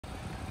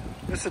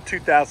This is a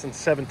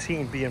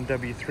 2017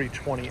 BMW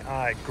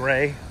 320i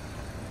Gray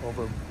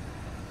over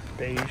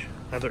beige.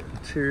 Leather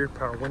interior,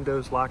 power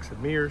windows, locks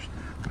and mirrors,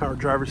 power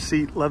driver's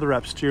seat, leather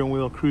wrapped steering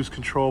wheel, cruise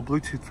control,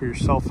 Bluetooth for your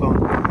cell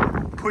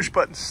phone, push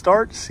button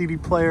start, CD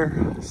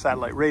player,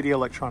 satellite radio,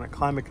 electronic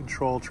climate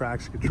control,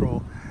 traction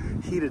control,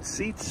 heated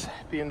seats,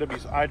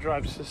 BMW's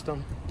iDrive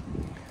system,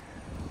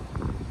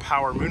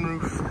 power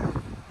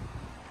moonroof.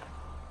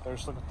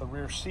 There's a look at the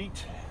rear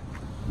seat,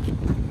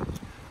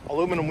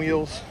 aluminum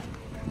wheels,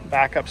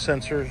 backup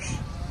sensors,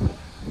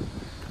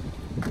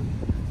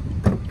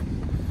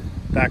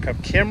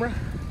 backup camera,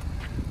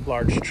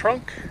 large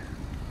trunk.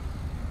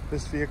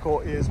 This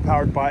vehicle is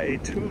powered by a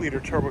 2-liter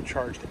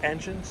turbocharged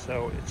engine,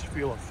 so it's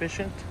fuel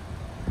efficient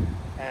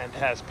and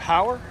has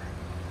power.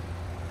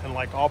 And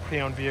like all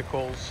pre-owned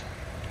vehicles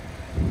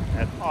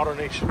at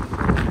Autonation,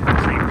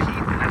 it's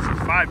repeat and has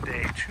a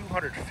 5-day,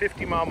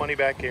 250-mile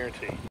money-back guarantee.